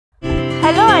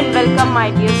Hello and welcome my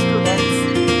dear students.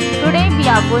 Today we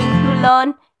are going to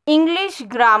learn English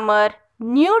grammar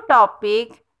new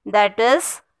topic, that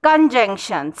is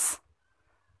conjunctions.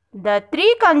 The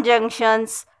three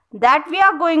conjunctions that we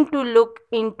are going to look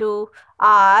into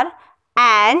are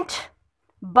and,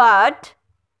 but,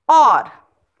 or.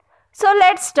 So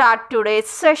let's start today's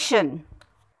session.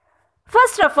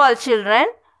 First of all children,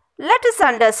 let us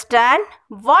understand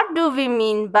what do we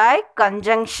mean by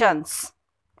conjunctions.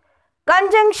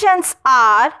 Conjunctions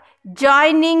are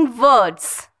joining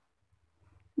words.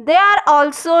 They are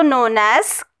also known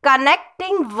as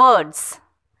connecting words.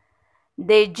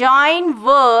 They join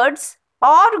words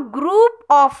or group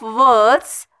of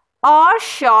words or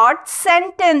short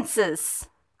sentences.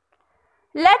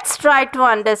 Let's try to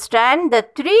understand the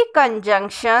three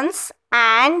conjunctions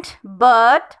and,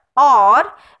 but,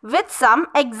 or with some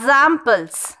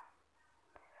examples.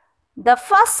 The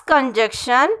first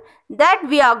conjunction that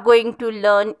we are going to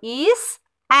learn is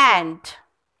and.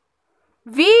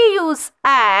 We use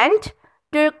and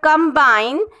to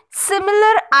combine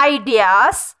similar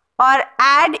ideas or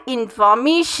add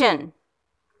information.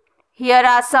 Here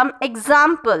are some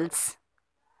examples.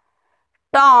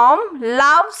 Tom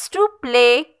loves to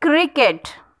play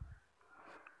cricket.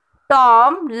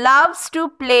 Tom loves to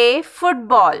play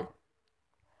football.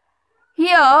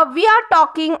 Here we are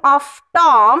talking of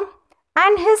Tom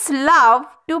and his love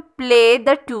to play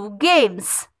the two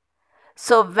games.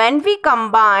 So when we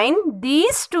combine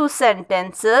these two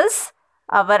sentences,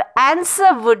 our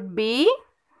answer would be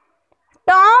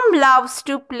Tom loves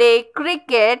to play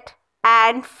cricket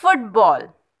and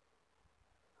football.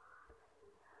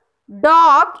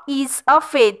 Dog is a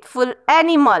faithful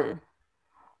animal.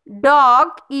 Dog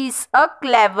is a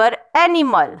clever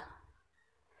animal.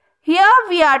 Here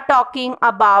we are talking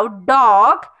about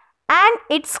dog and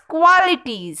its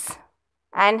qualities,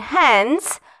 and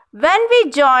hence when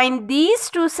we join these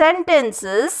two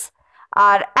sentences,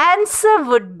 our answer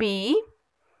would be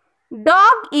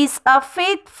dog is a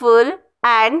faithful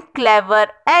and clever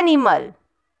animal.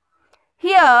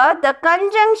 Here the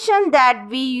conjunction that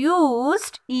we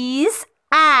used is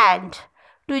and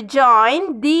to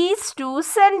join these two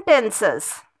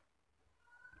sentences.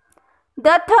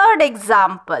 The third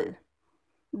example.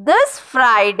 This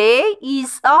Friday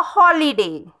is a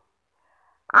holiday.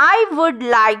 I would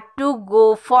like to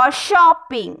go for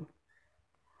shopping.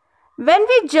 When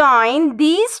we join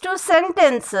these two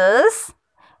sentences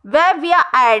where we are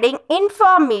adding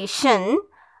information,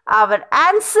 our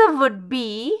answer would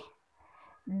be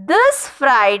this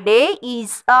Friday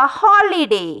is a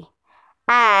holiday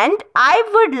and I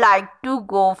would like to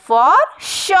go for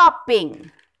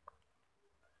shopping.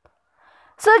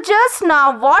 So just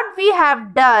now what we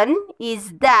have done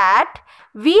is that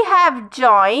we have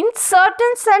joined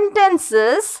certain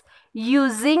sentences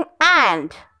using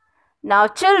and. Now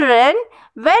children,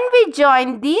 when we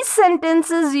join these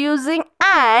sentences using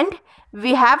and,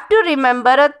 we have to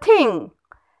remember a thing.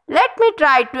 Let me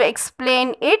try to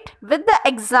explain it with the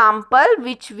example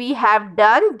which we have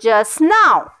done just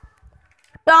now.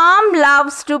 Tom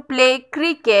loves to play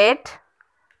cricket.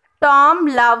 Tom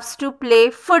loves to play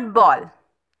football.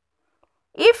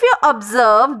 If you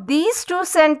observe these two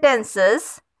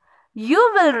sentences,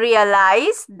 you will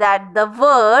realize that the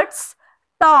words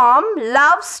Tom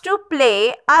loves to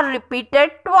play are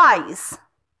repeated twice.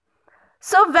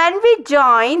 So when we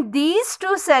join these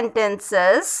two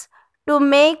sentences to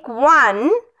make one,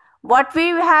 what we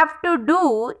have to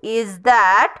do is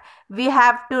that we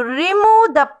have to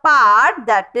remove the part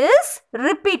that is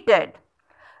repeated.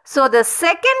 So the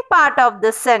second part of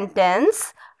the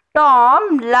sentence,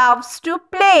 Tom loves to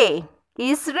play,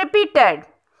 is repeated.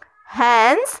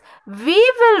 Hence,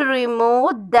 we will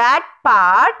remove that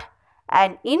part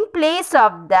and in place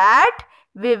of that,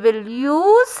 we will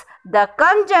use the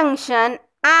conjunction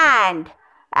and.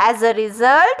 As a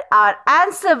result, our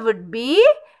answer would be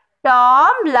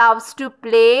Tom loves to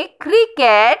play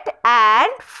cricket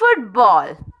and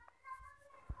football.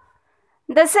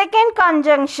 The second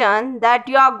conjunction that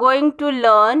you are going to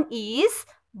learn is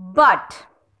but.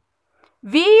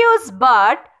 We use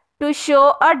but to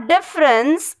show a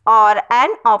difference or an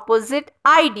opposite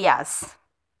ideas.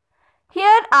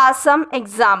 Here are some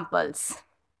examples.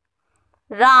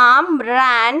 Ram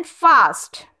ran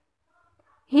fast.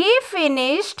 He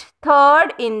finished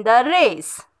third in the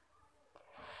race.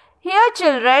 Here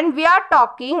children, we are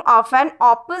talking of an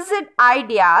opposite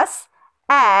ideas,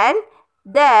 and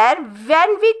there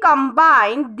when we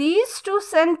combine these two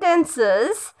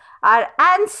sentences, our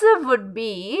answer would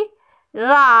be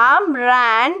Ram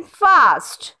ran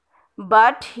fast,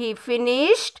 but he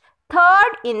finished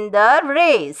third in the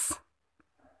race.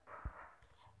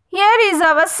 Here is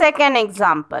our second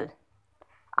example.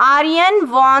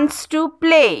 Aryan wants to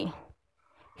play.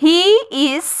 He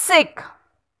is sick.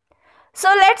 So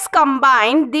let's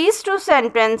combine these two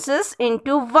sentences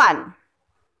into one.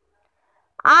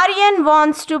 Aryan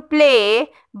wants to play,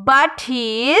 but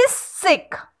he is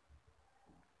sick.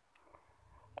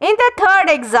 In the third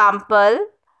example,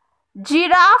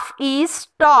 giraffe is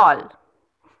tall.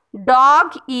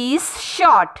 Dog is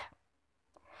short.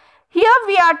 Here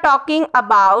we are talking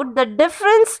about the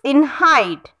difference in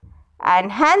height,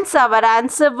 and hence our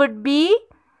answer would be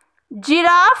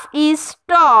giraffe is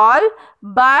tall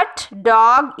but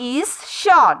dog is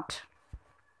short.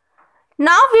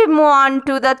 Now we move on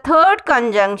to the third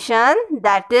conjunction,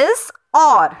 that is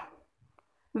or.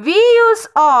 We use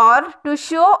or to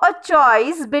show a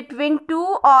choice between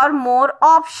two or more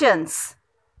options.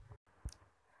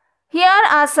 Here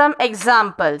are some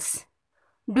examples.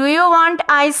 Do you want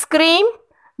ice cream?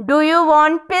 Do you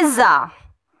want pizza?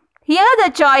 Here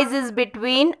the choice is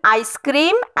between ice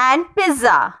cream and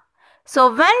pizza.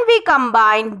 So when we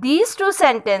combine these two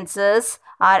sentences,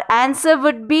 our answer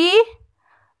would be,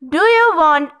 do you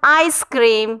want ice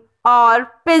cream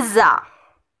or pizza?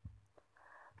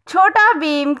 Chota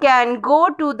Bheem can go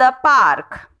to the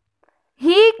park.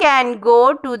 He can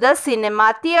go to the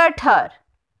cinema theatre.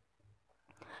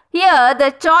 Here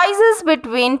the choice is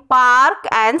between park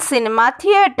and cinema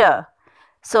theatre.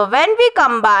 So when we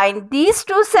combine these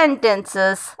two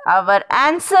sentences, our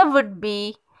answer would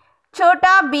be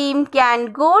Chota Bheem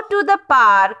can go to the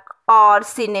park or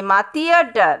cinema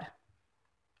theatre.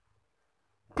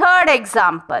 Third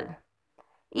example.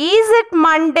 Is it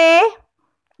Monday?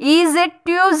 Is it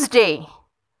Tuesday?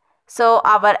 So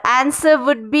our answer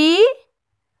would be,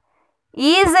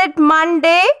 is it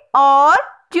Monday or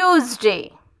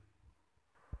Tuesday?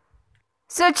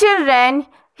 So children,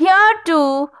 here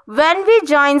too, when we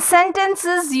join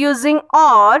sentences using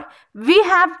or, we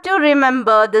have to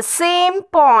remember the same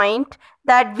point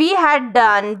that we had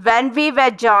done when we were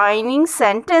joining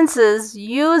sentences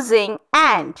using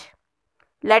and.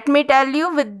 Let me tell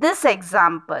you with this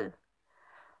example.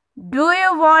 Do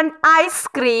you want ice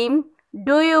cream?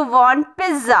 Do you want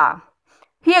pizza?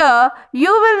 Here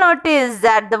you will notice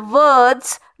that the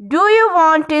words do you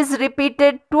want is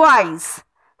repeated twice.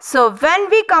 So when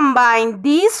we combine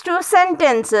these two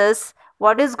sentences,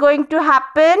 what is going to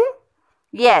happen?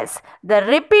 Yes, the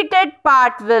repeated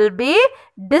part will be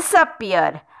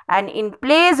disappear, and in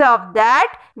place of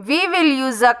that we will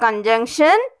use a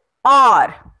conjunction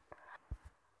or.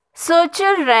 So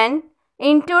children,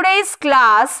 in today's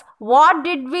class, what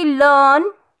did we learn?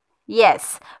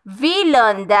 Yes, we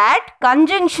learned that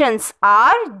conjunctions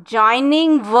are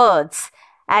joining words.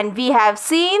 And we have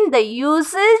seen the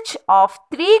usage of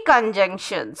three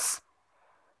conjunctions.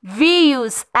 We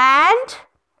use and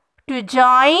to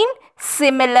join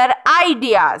similar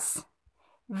ideas.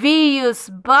 We use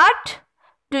but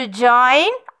to join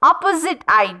opposite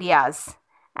ideas.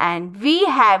 And we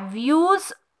have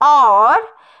used or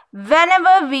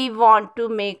whenever we want to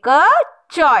make a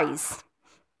choice.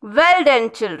 Well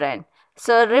done, children.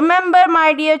 So remember,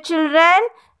 my dear children,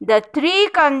 the three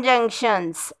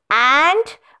conjunctions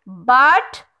and,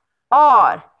 but,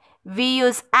 or. We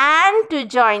use and to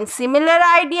join similar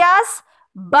ideas,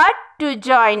 but to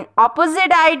join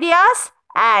opposite ideas,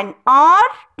 and or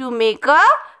to make a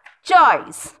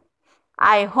choice.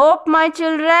 I hope my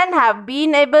children have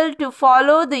been able to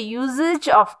follow the usage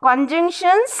of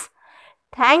conjunctions.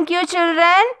 Thank you,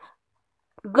 children.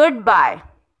 Goodbye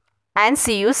and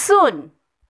see you soon.